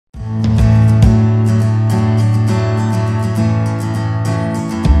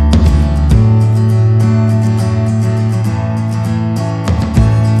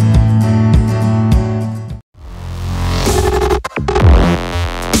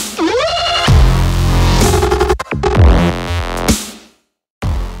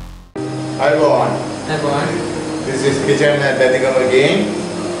kitchen at Latikam again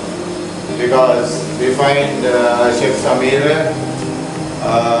because we find Chef Samir.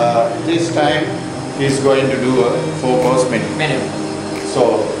 This time he's going to do a 4-course menu.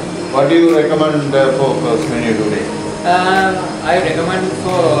 So, what do you recommend the 4-course menu today? I recommend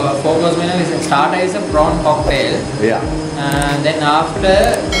for 4-course menu is starter is a prawn cocktail. Yeah. Then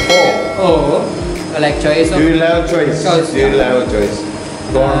after like choice of. You will have choice. You will have a choice.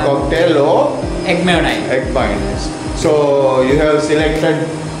 Prawn cocktail or egg mayonnaise. Egg mayonnaise. So you have selected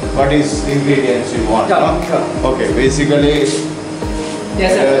what is ingredients you want. Yeah. Okay. Basically.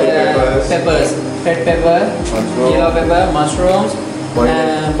 Yes, peppers. Red pepper, yellow pepper, mushrooms,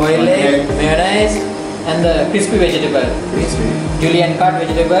 boiled egg, mayonnaise, and the crispy vegetable. Julienne cut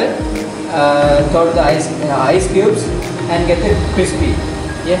vegetable. Throw the ice cubes and get it crispy.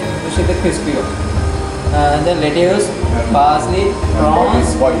 Yeah, you should get crispy. And then lettuce, parsley,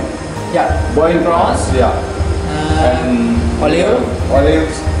 prawns. Yeah, boiled prawns. Yeah. And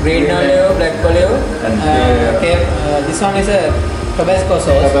olives, green olive, black olive, and this one is a Tabasco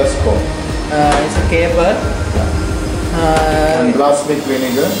sauce. It's a caper. And balsamic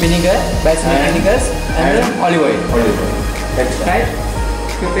vinegar. Balsamic vinegars, and olive oil. That's right.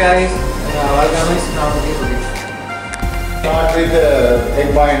 Keep your eyes. Welcome is now ready. Start with the egg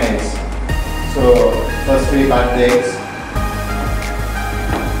mayonnaise. So first we cut the eggs.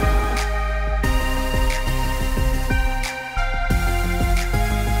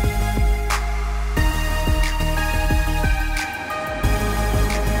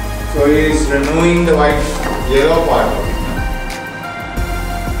 So he is removing the yellow part of it.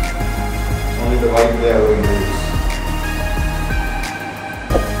 Only the white they are going to use.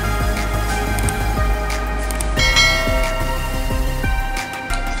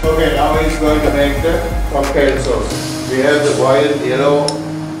 Okay, now he is going to make the cocktail sauce. We have the boiled yellow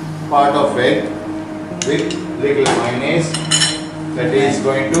part of egg with little mayonnaise that he is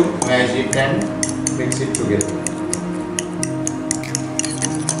going to mash it and mix it together.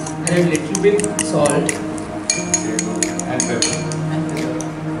 And a little bit salt and pepper.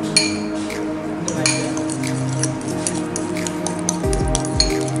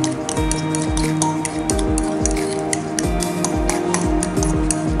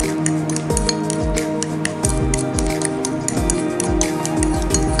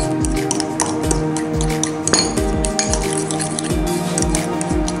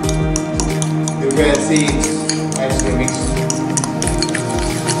 You can see it's nicely mixed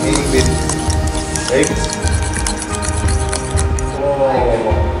with eggs.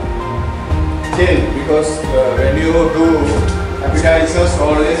 Chill, because when you do appetizers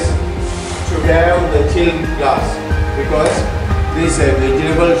always should have the chill glass, because this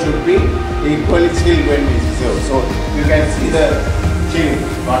vegetable should be equally chilled when it is served. So you can see the chill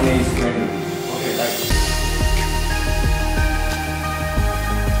one is going to. Okay, right.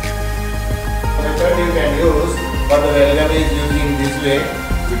 The method you can use, but the welcome is using this way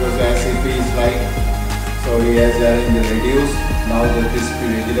because as if he is like, so he has arranged the reduce. Now the crispy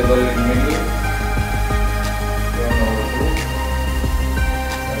vegetable in the middle. Turn over to.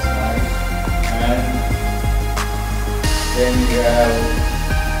 That's nice. And then you have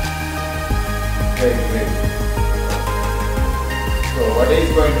egg gravy. So what he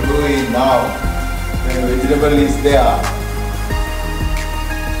is going to do is now, when the vegetable is there,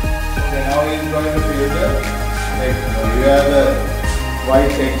 okay, now he is going to fill the egg. You have the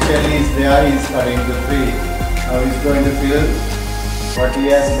white texture is there, he is cutting the tree. Now he is going to fill what he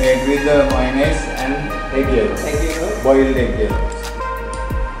has made with the mayonnaise and egg yolks. Boiled egg yolks.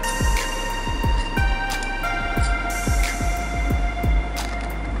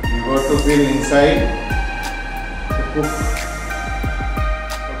 You got to fill inside the cook.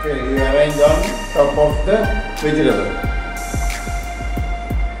 Okay, you arrange on top of the vegetable.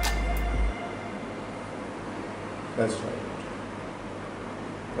 That's right.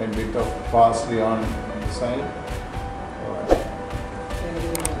 And bit of parsley on the side. Right.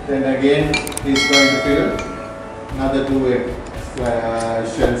 Then again he is going to fill another 2 egg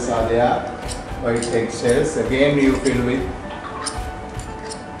shells are there, white egg shells. Again you fill with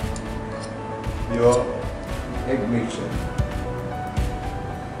your egg mixture.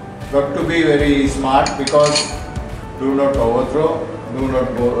 Got to be very smart because do not overthrow, do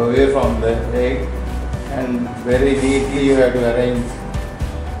not go away from the egg, and very neatly you have to arrange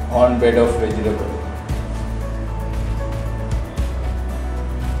on bed of vegetable.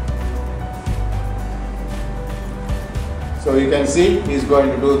 So you can see he is going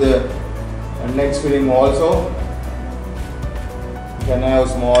to do the next filling also. You can have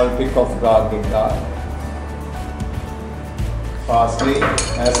small pick of garlic, parsley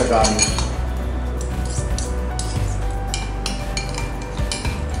as a garnish.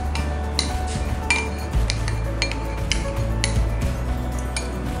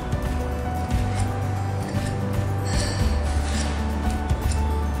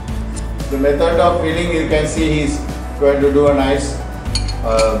 method of filling, you can see he's going to do a nice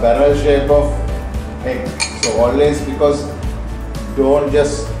barrel shape of egg. So always, because don't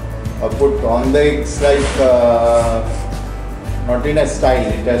just put on the eggs like not in a style.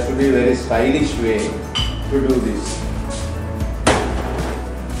 It has to be very stylish way to do this.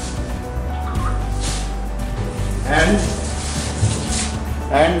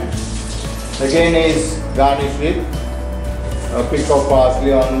 And again is garnished with a pick of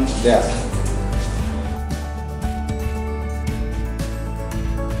parsley on there.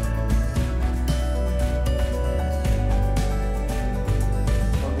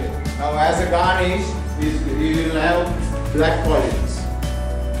 Okay. Now as a garnish, we will have black olives.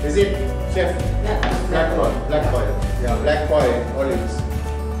 Is it, chef? Yeah. Black oil. Black oil. Yeah, black oil olives.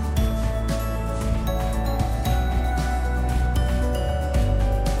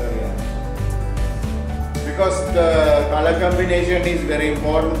 Because the color combination is very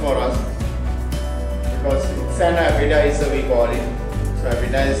important for us, because it's an appetizer we call it. So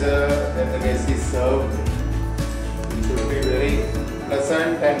appetizer, when the guest is served, it should be very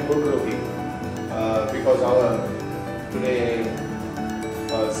pleasant and good looking, because our today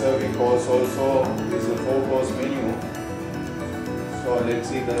serving course also is a 4-course menu. So let's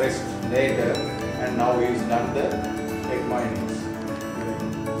see the rest later, and now we've done the egg mayonnaise.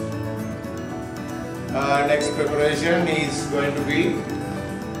 Next preparation is going to be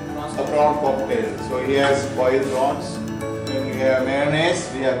a prawn cocktail. So he has boiled prawns. When we have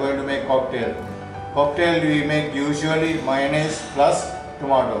mayonnaise, we are going to make cocktail. Cocktail we make usually mayonnaise plus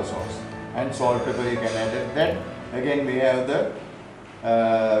tomato sauce and salt, pepper. You can add it. Then again we have the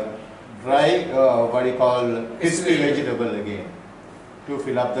dry what you call crispy vegetable again to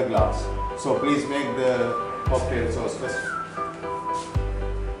fill up the glass. So please make the cocktail sauce first.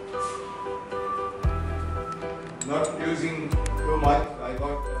 Not using too much. I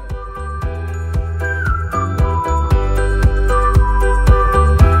got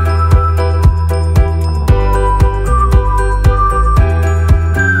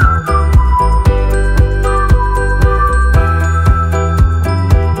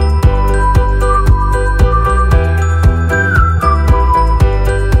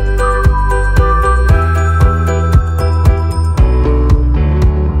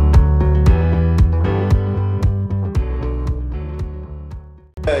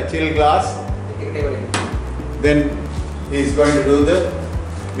chill glass. Then he is going to do the,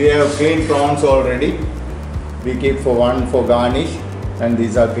 we have clean prawns already. We keep for one for garnish, and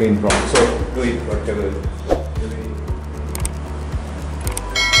these are clean prawns. So do it whatever.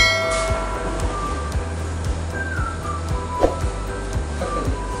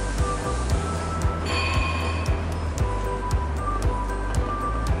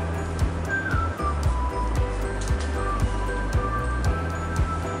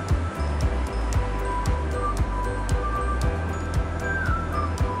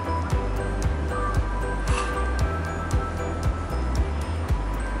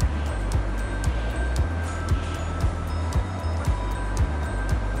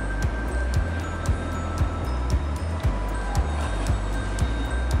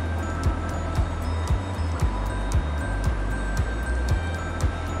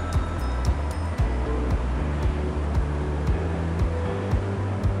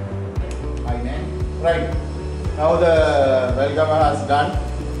 Right. Now the welcome has done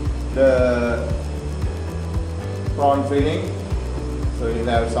the prawn filling. So you'll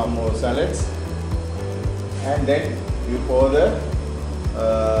have some more salads. And then you pour the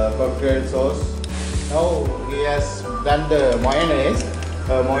cocktail sauce. Now he has done the mayonnaise.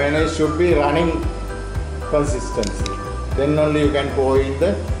 Mayonnaise should be running consistency. Then only you can pour in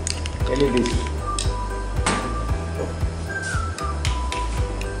the any dish.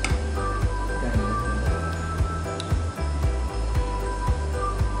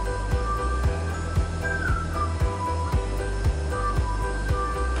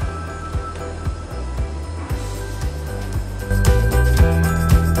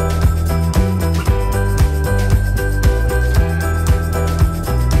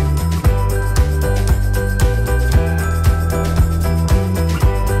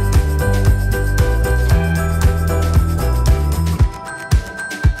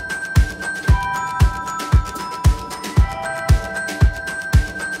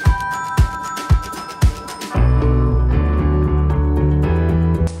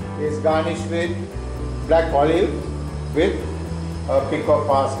 Garnished with black olive with a pick of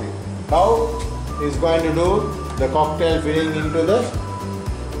parsley. Now he is going to do the cocktail filling into the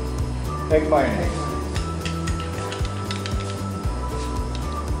egg mayonnaise.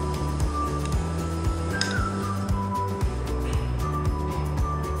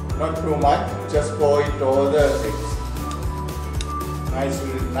 not too much, just pour it over the chips.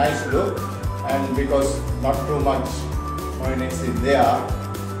 Nice look, and because not too much mayonnaise in there,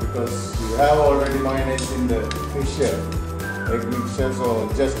 because you have already mayonnaise in the fish egg mixture, so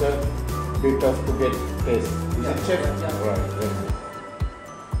just a bit of to get taste. Is it, chef? Yeah. Right.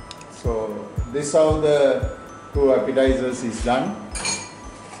 So this is how the two appetizers is done.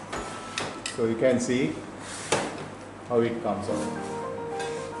 So you can see how it comes out.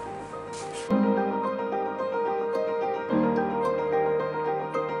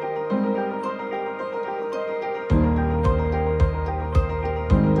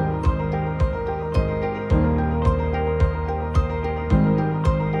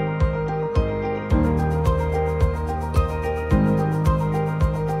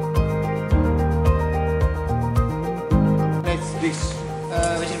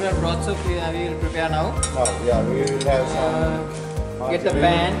 Vegetable broth soup we will prepare now. Yeah, we will have some. Get the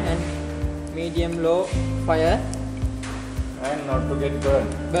pan and medium low fire. And not to get burned.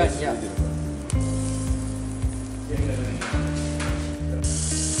 Burn, yeah.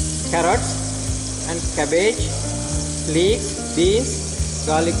 Carrots and cabbage, leek, beans,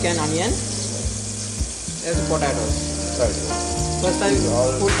 garlic and onion. There's potatoes. Right. First I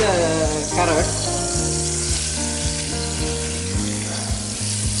will put the carrot.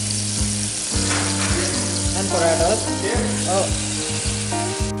 And potatoes. Oh.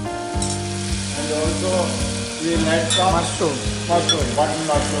 And also we will add some Mushroom. button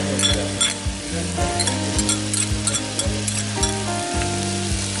mushroom is there.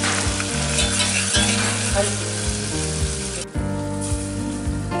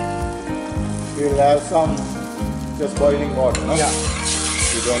 We will have some just boiling water, no? Yeah.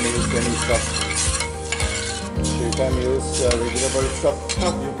 You don't use any stuff. So you can use vegetable stuff.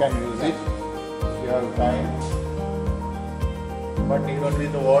 You can use it if you have time. But even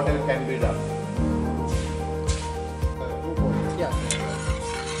with the water can be done. Yeah.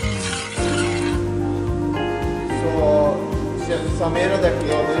 So, Chef Samira, that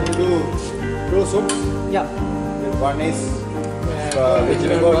you are going to do two soups. Yeah. One is vegetable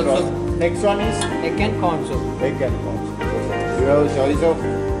vegetable broth broth. Next one is Egg and corn soup. egg and corn soup. You have a choice of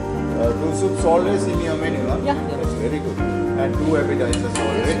two soups always in your menu, huh? Yeah. That's very good. And two appetizers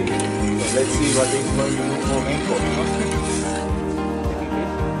already. So let's see what is going to do for main course. Huh?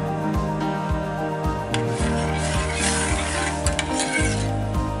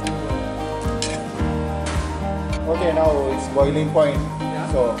 Okay, now it's boiling point.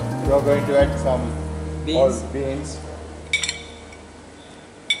 Yeah. So you are going to add some beans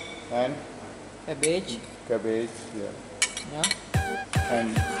and Cabbage. cabbage, yeah, Yeah.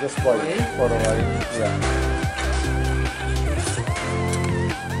 and just boil for a while. Yeah.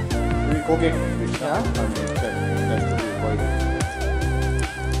 We cook it. Yeah. And it has to be boiled.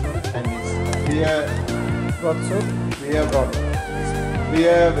 And it's clear Broth soup. clear broth.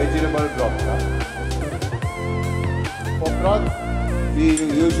 Clear vegetable broth. Huh? For broth, we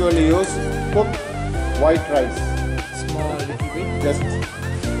usually use cooked white rice. Small little bit.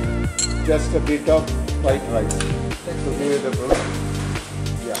 Just a bit of white rice to give the broth.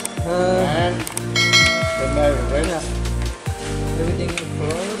 Yeah. And then I have rest. Yeah. Everything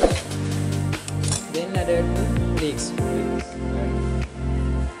froze. Then added the leeks. And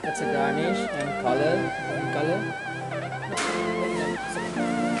That's a garnish and color.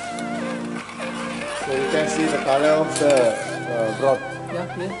 so you can see the color of the broth. Yeah,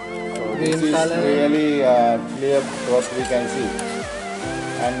 clear. So Green this is color. really clear broth we can see.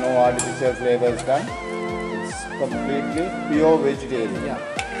 And no artificial flavors done. It's completely pure vegetarian. Yeah.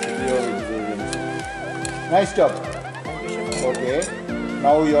 Pure vegetarian. Nice job. Thank you, chef. Okay.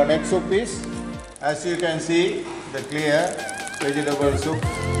 Now your next soup is, as you can see, the clear vegetable soup.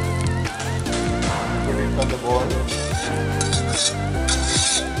 Put it on the bowl.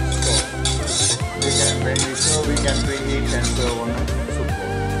 So when we serve, we can preheat and serve on a soup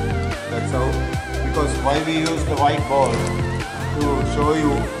bowl. That's how. Because why we use the white bowl? To show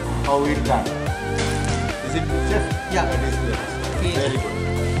you how it's done. Is it, chef? Yeah. That is good. Okay. Very good.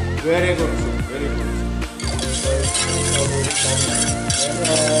 Very good soup. Very good.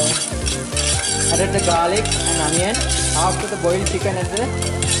 Added the garlic and onion after the boiled chicken and the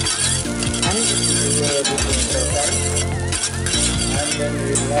And then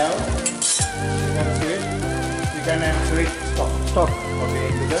we will have chicken and sweet stock. Okay,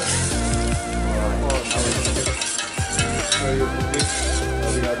 into the so you put this,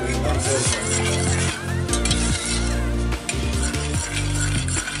 we are doing one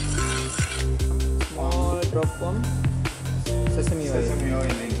small drop on sesame oil. sesame oil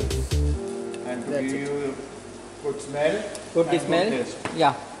into this. And to That's give it. you good smell. Good and smell. taste.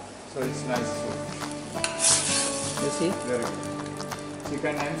 Yeah. So it's nice soup. You see? Very good.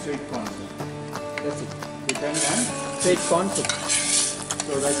 Chicken and sweet corn soup. That's it. Chicken and Sweet corn soup.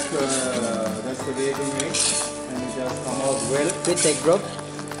 so that's the way to make, and it has come out well. With egg yolk.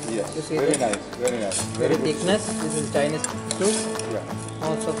 Yes. You see Very that? nice. Very nice. Very good thickness. This is Chinese soup. soup. Yeah.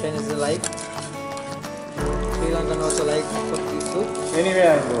 Most of Chinese like. Sri Lankan also like this soup.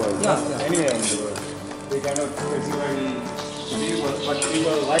 Anywhere in the world. Yeah, yeah. Anywhere in the world. We cannot specify people, but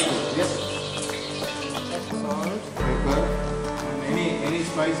people like it. Yes. Salt, pepper, and any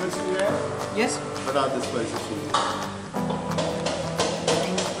spices you have? Yes. What are the spices you have?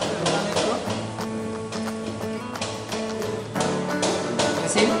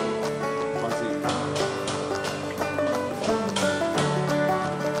 Basil. Basil.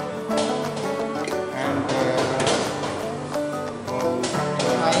 And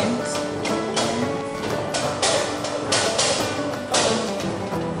Thyme.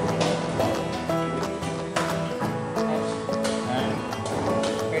 and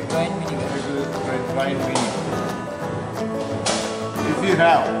Red wine vinegar. red wine vinegar. If you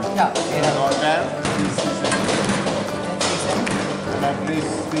have, Yeah. if you don't have, this is it. And at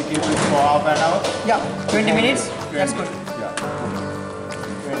least we keep it for half an hour. Yeah. 20 minutes. That's good. Yeah.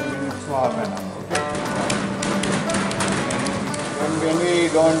 20 minutes for half an hour. Okay. And when we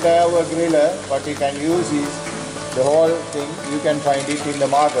don't have a griller, what we can use is the whole thing. You can find it in the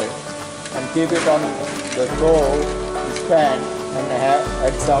market and keep it on the stove, this pan, and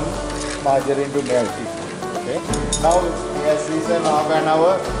add some margarine to melt it. Okay. Now we have seasoned half an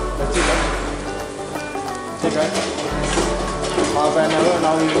hour the chicken. Half an hour.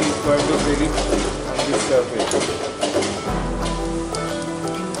 Now we is going to put it on this surface.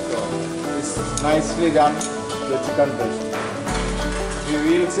 So it's nicely done. The chicken breast. We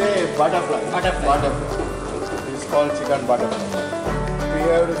will say butterfly. Butterfly. It's called chicken butterfly. We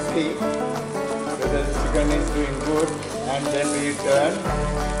have to see whether the chicken is doing good, and then we turn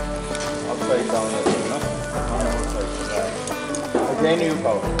upside down again, no? On outside. Again you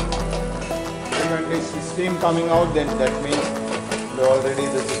cover. When this steam coming out, then that means already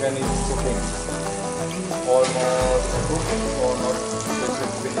the chicken is cooking. Almost cooked or not. This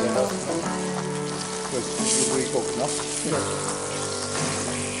has been enough. So it's pre-cooked, no? Yes.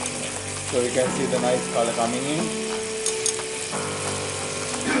 So you can see the nice color coming in.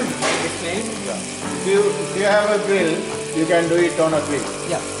 Yeah. If you have a grill, you can do it on a grill.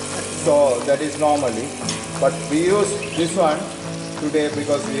 Yeah. So that is normally. But we use this one today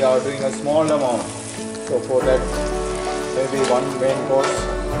because we are doing a small amount. So for that, maybe one main course,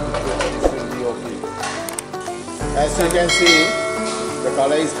 this will be okay. As you can see, the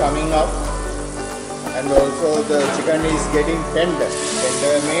color is coming up, and also the chicken is getting tender.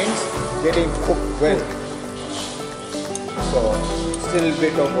 Tender means getting cooked well. So still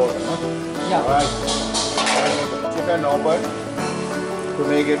bit of water, no? Yeah. Right. Chicken open to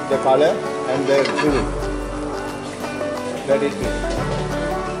make it the color and the grill. That is it.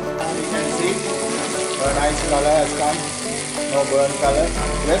 You can see a nice color has come. No burnt color.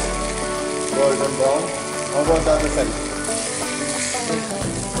 Yes. Golden brown. How about the other side?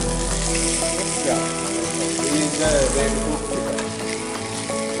 Yeah. This is the red cooked chicken.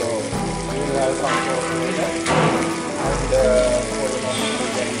 So we will have some sauce later. And for the moment we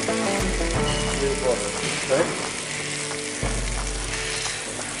can grill for it. Right?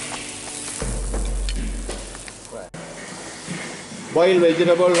 Boiled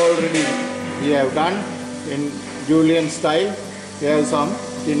vegetable already we have done in Julian style. We have some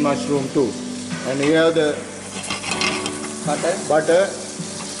tin mushroom too. And here the butter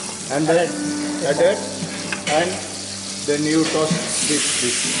and then added, and then you toast this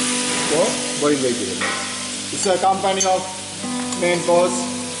for boiled vegetable. It's a company of main course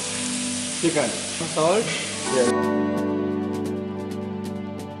chicken. Salt. Yes.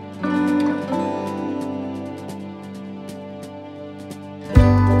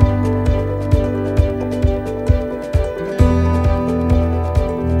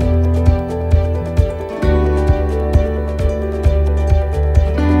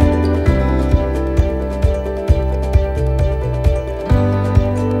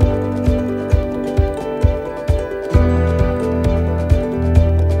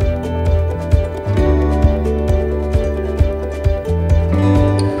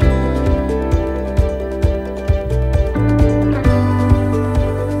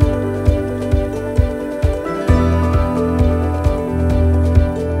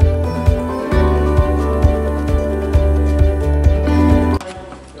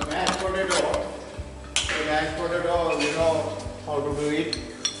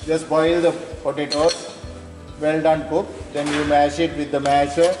 Just boil the potatoes, well done cooked, then you mash it with the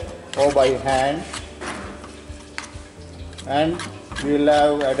masher or by hand, and we will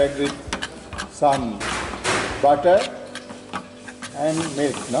have added with some butter and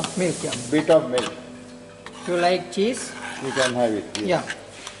milk, no? Milk, yeah. Bit of milk. You like cheese? You can have it. Yes. Yeah.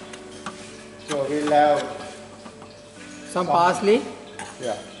 So we'll have Some parsley.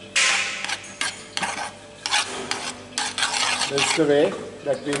 yeah. That's the way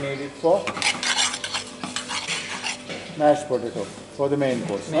that we need it for mashed potato, for the main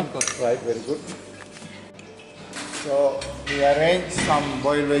course. Main no? course. Right, very good. So we arrange some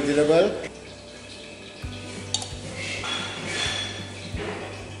boiled vegetable.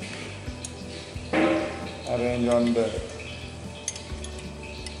 Arrange on the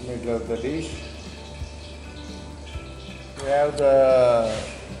middle of the dish. We have the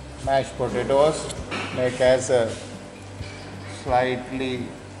mashed potatoes, make as a slightly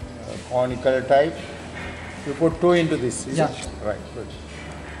conical type. You put 2 into this, is Yeah. it? Right, good.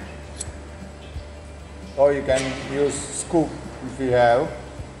 Or you can use scoop if you have.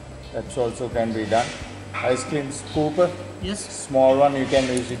 That also can be done. Ice cream scoop, Yes. small one, you can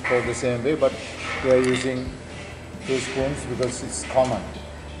use it for the same way, but we are using 2 spoons because it's common.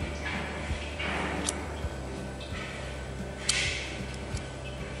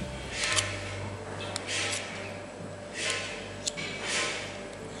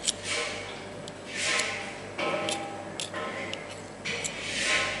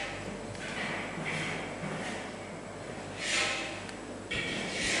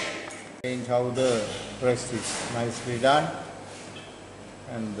 Change how the rest is nicely done,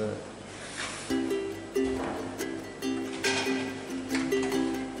 and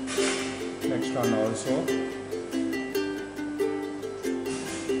next one also.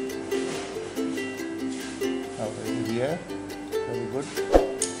 Over here, very good.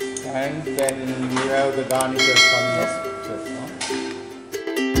 And then you have the garnishes coming up.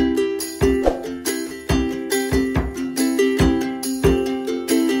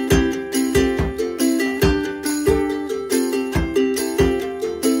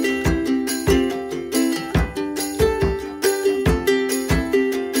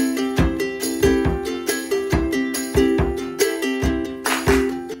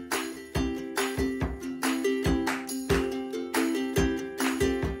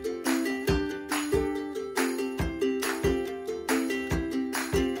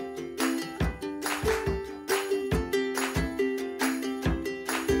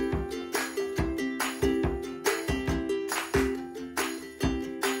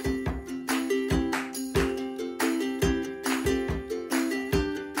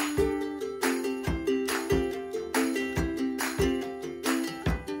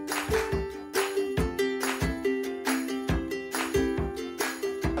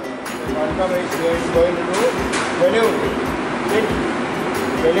 Lanka is going to do dilute with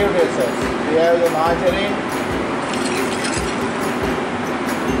dilute sauce. We have the margarine.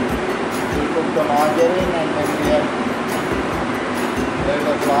 We put the margarine and then we have add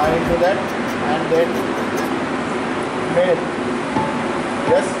the flour into that, and then milk.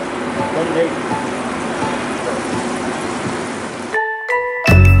 Yes, then milk.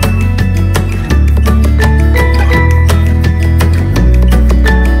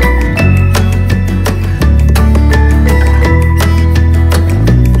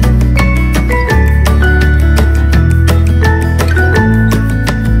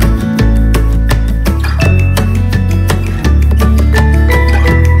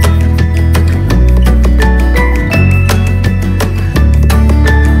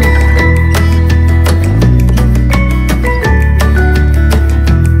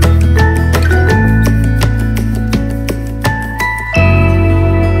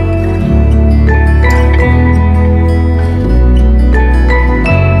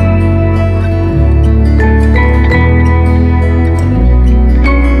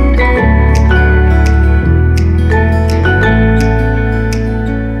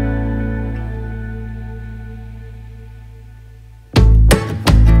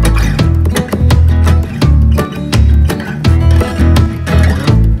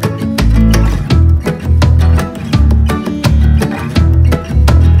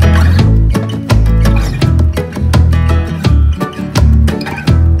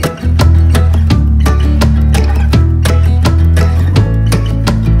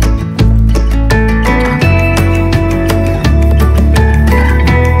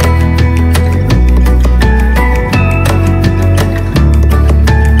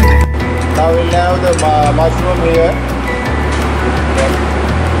 Mushroom here.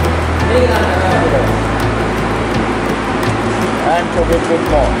 And cook it with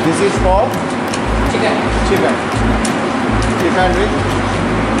more. This is for Chicken. chicken. Chicken with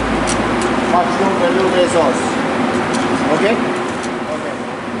mushroom velouté sauce. Okay? Okay.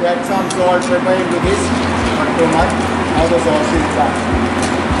 We add some salt, pepper into this, not too much. Now the sauce is done.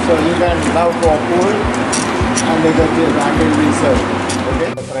 So you can now for cool and let it until we serve. Okay?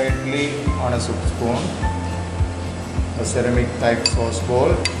 Separately on a soup spoon, a ceramic type sauce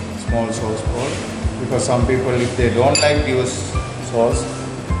bowl, small sauce bowl. Because some people, if they don't like to use sauce,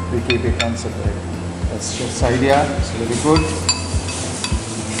 we keep it on separate. That's just idea. It's very good.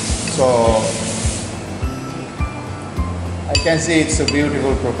 So I can see it's a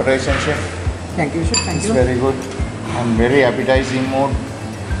beautiful preparation, chef. Thank you, chef. Thank It's you. very good. I'm very appetizing mood.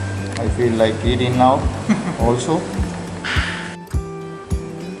 I feel like eating now also.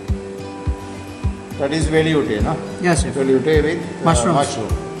 That is velouté, no? Yes, chef. Velouté with Mushrooms. mushroom.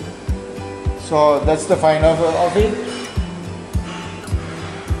 So that's the final of it.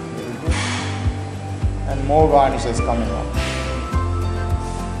 Very good. And more garnishes coming up.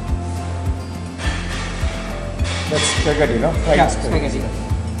 That's spaghetti, no? Fried Yeah, spaghetti.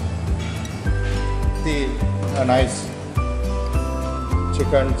 A nice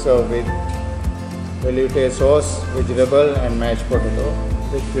chicken served with velouté sauce, vegetable and mashed potato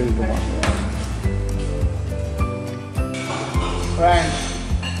with grilled tomato. Friends,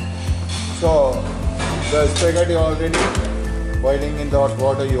 so the spaghetti already boiling in the hot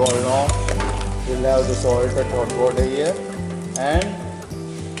water, you all know. We'll have the salted hot water here and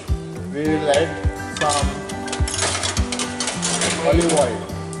we will add some olive oil,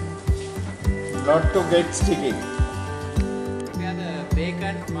 not to get sticky. Prepare the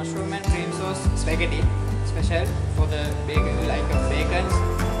bacon, mushroom and cream sauce spaghetti, special for the bacon, like bacons,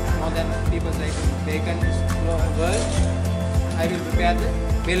 more than people like bacon world. I will prepare the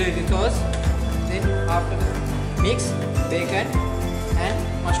velouté sauce, then after the mix bacon and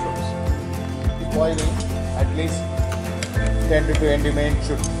mushrooms. Boiling at least 10 to 20 minutes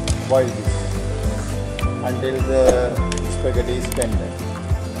should boil this until the spaghetti is tender.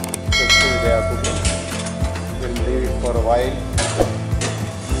 So still they are cooking. We'll leave it for a while.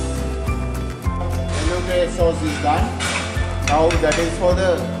 Velouté sauce is done. Now that is for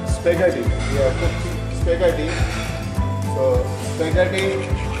the spaghetti. We are cooking spaghetti. So spaghetti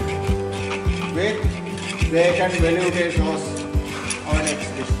with bacon velouté sauce our next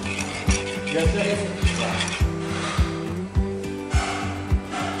dish. Yes, sir?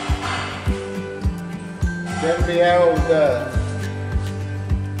 Then we have the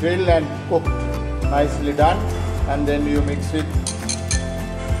grilled and cooked, nicely done, and then you mix it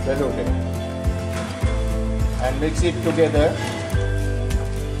velouté and mix it together.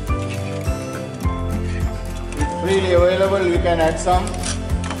 It's freely available. You can add some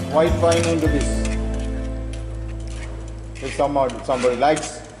white wine into this. If somebody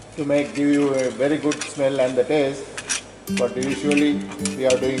likes to give you a very good smell and the taste, but usually we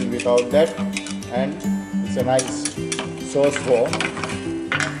are doing without that, and it's a nice sauce for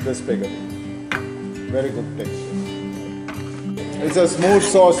the spaghetti. Very good texture. It's a smooth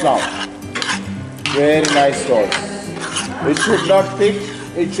sauce now. Very nice sauce. It should not thick.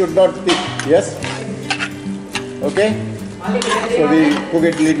 It should not thick. Yes. Okay. So we cook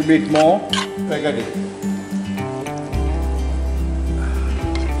it a little bit more. Spaghetti.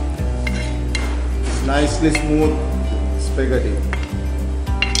 Nicely smooth spaghetti.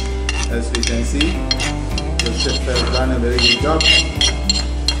 As we can see, the chef has done a very good job.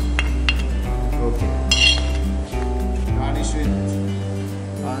 Okay. Garnish with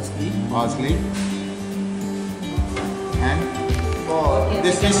parsley. And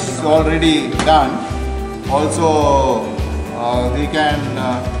this dish is already done. Also, we can,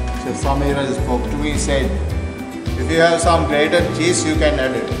 Chef Samira spoke to me, said, if you have some grated cheese, you can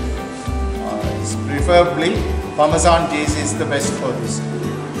add it. Preferably, Parmesan cheese is the best for this.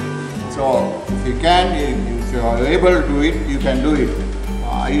 So, if you can, if you are able to do it, you can do it.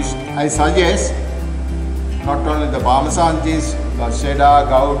 I suggest not only the Parmesan cheese, cheddar,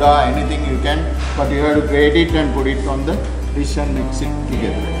 Gouda, anything you can, but you have to grate it and put it on the dish and mix it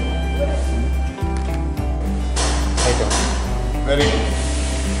together. Very good.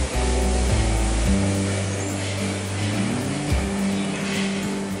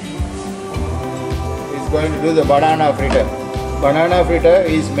 Going to do the banana fritter. Banana fritter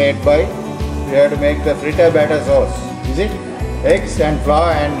is made by, we have to make the fritter batter sauce. Is it? Eggs and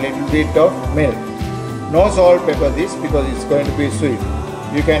flour and little bit of milk. No salt, pepper this because it's going to be sweet.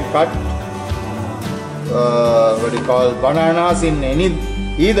 You can cut bananas in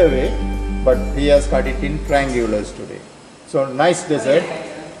either way, but he has cut it in triangulars today. So nice dessert.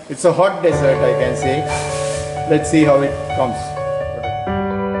 It's a hot dessert, I can say. Let's see how it comes.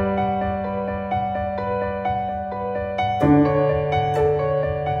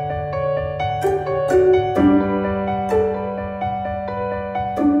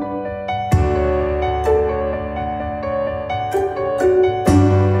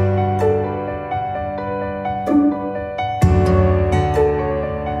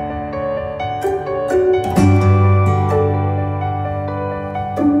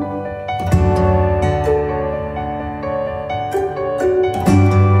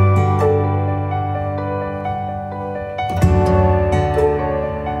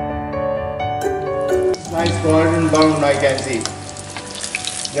 can see.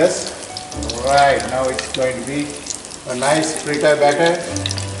 Yes? Right, now it's going to be a nice fritter batter,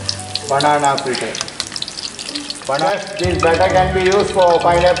 banana fritter. This batter can be used for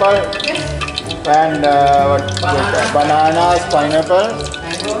pineapple and bananas, pineapple,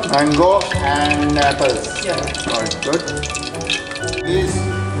 mango and apples. Yeah. Right, good. These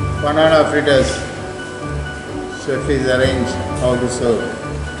banana fritters, chef is arranged how to serve.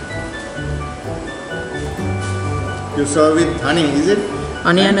 You serve with honey, is it?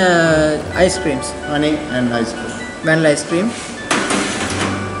 Honey and ice creams. Honey and ice cream. Vanilla ice cream.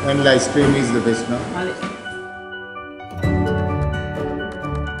 Vanilla ice cream is the best, no?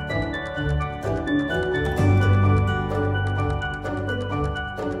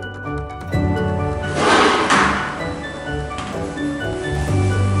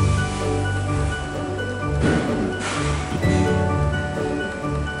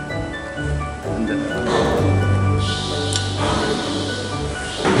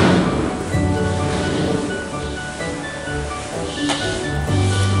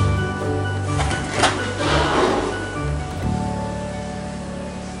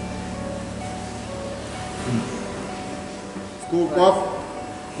 Scoop of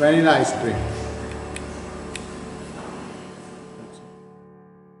vanilla ice cream.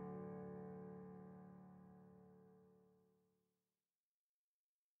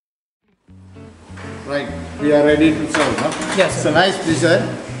 Right, we are ready to serve, huh? Yes, It's a nice dessert.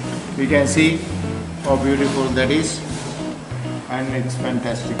 We can see how beautiful that is, and it's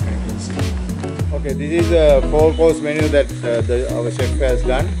fantastic, I can see. Okay, this is a 4-course menu that our chef has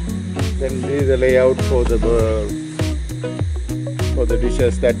done. Then this is the layout for the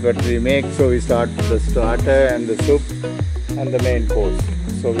dishes that what we make. So we start with the starter and the soup and the main course.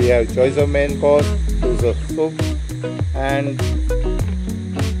 So we have choice of main course, choice of soup and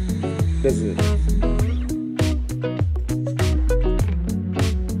dessert.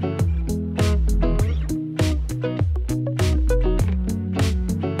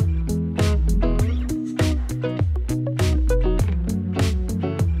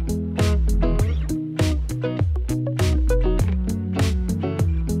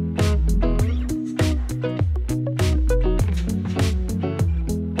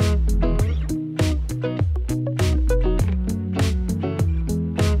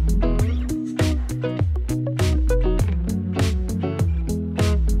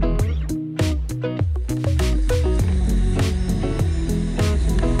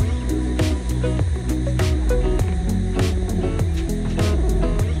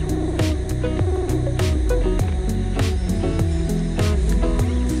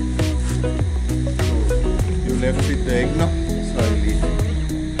 Left with the egg now, so I'll eat it.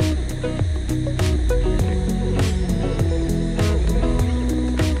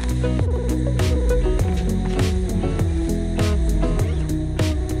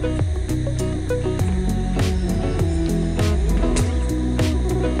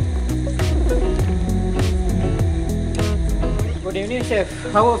 Good evening, chef.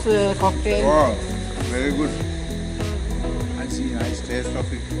 How was the cocktail? Wow, very good. I see nice taste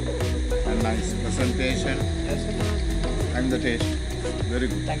of it and nice presentation. Yes, sir. And the taste, very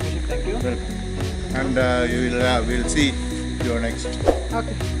good. Thank you, chef. Thank you. Welcome. And we'll see your next.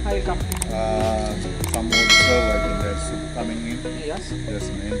 Okay, I will come. Some more to serve. I think there's soup coming in. Yes. There's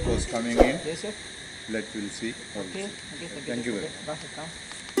main course coming in. Yes, chef. We'll see. Okay. Thank you very chef. much. Okay, welcome.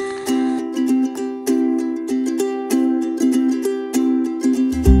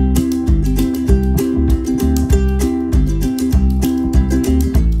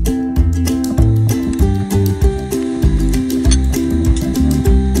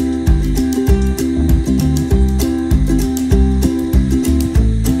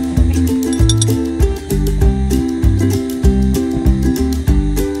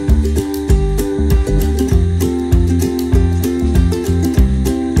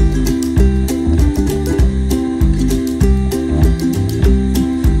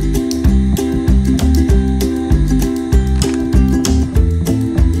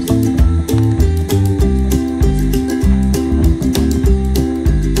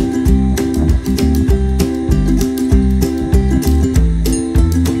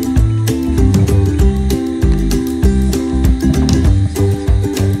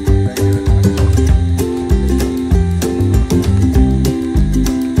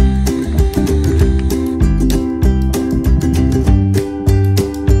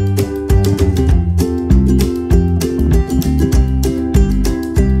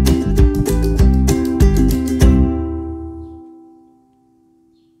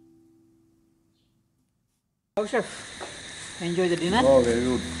 How, chef? Enjoy the dinner? Oh, very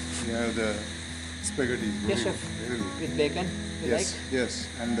good. We have the spaghetti is Yes, very, chef. very good. With bacon, you Yes, like? yes,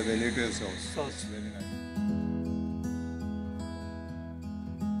 and the vegetable sauce. Sauce. Very nice.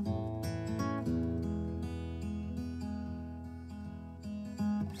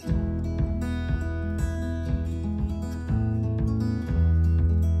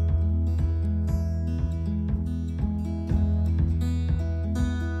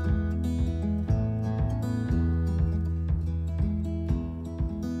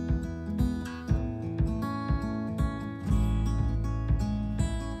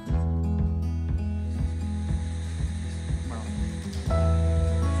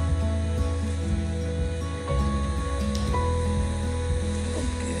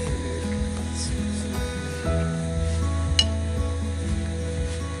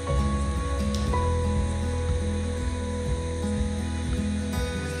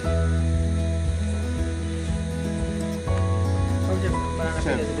 Banana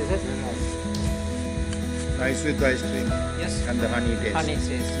Chef, peel as a dessert. very nice. Nice with ice cream Yes. and the honey taste. Honey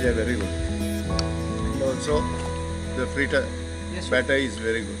taste. Yeah, very good. And also the fritter Yes, chef. batter is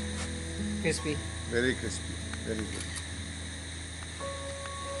very good. Crispy. Very crispy. Very good.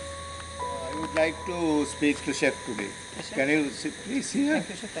 I would like to speak to chef today. Yes, chef. Can you please see her? Thank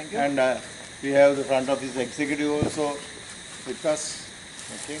you, chef. Thank you. And we have the front office executive also with us.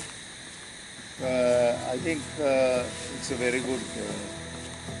 Okay. I think it's a very good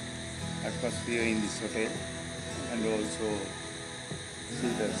atmosphere in this hotel, and also see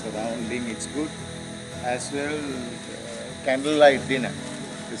the surrounding. It's good. As well, candlelight dinner.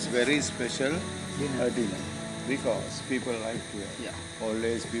 It's very special dinner because people like to. Yeah.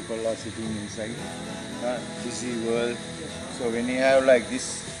 Always people are sitting inside busy world. So when you have like this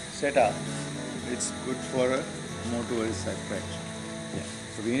setup, it's good for more tourist attraction. Yeah.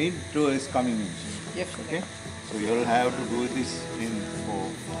 So we need tourists coming in. Yes. Okay. So you'll have to do this in for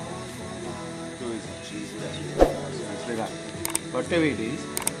tourism. Yeah. Whatever it is,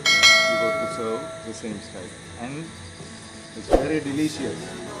 you got to serve the same style, and it's very delicious.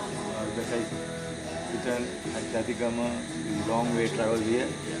 The type kitchen at Jatigama, the long way travel here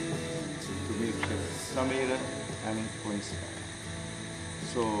to meet Samira and coincidence.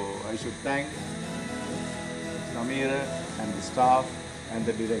 So I should thank Samira and the staff and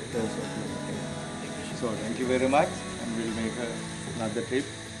the directors of the hotel. So thank you very much, and we'll make another trip.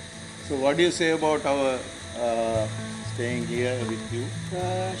 So what do you say about our staying here with you?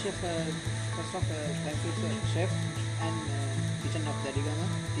 Chef, first of all, thank you to chef and kitchen of Dadigama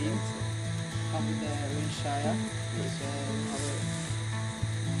team. Come with the Shaya.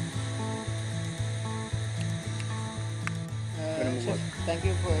 Chef, thank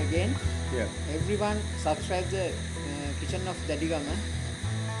you for again. Yeah. Everyone subscribe the kitchen of Dadigama.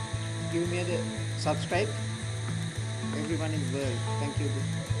 Give me the subscribe. Everyone in world. Thank you.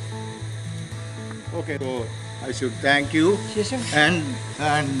 Okay. So I should thank you, Yes, chef.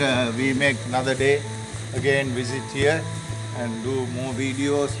 and we make another day again visit here and do more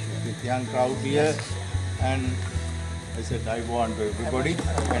videos with young crowd here. And I said I want to everybody,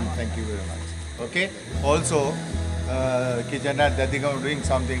 and thank you very much. Okay. Also, Kitchen at Dadigam doing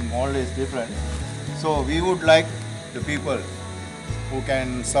something always different. So we would like the people who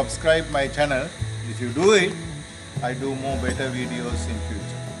can subscribe my channel. If you do it, I do more better videos in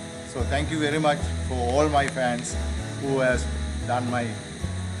future. So thank you very much for all my fans who has done my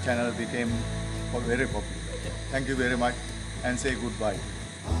channel became very popular. Thank you very much, and say goodbye.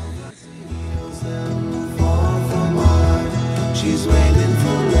 She's waiting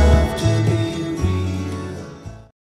for love.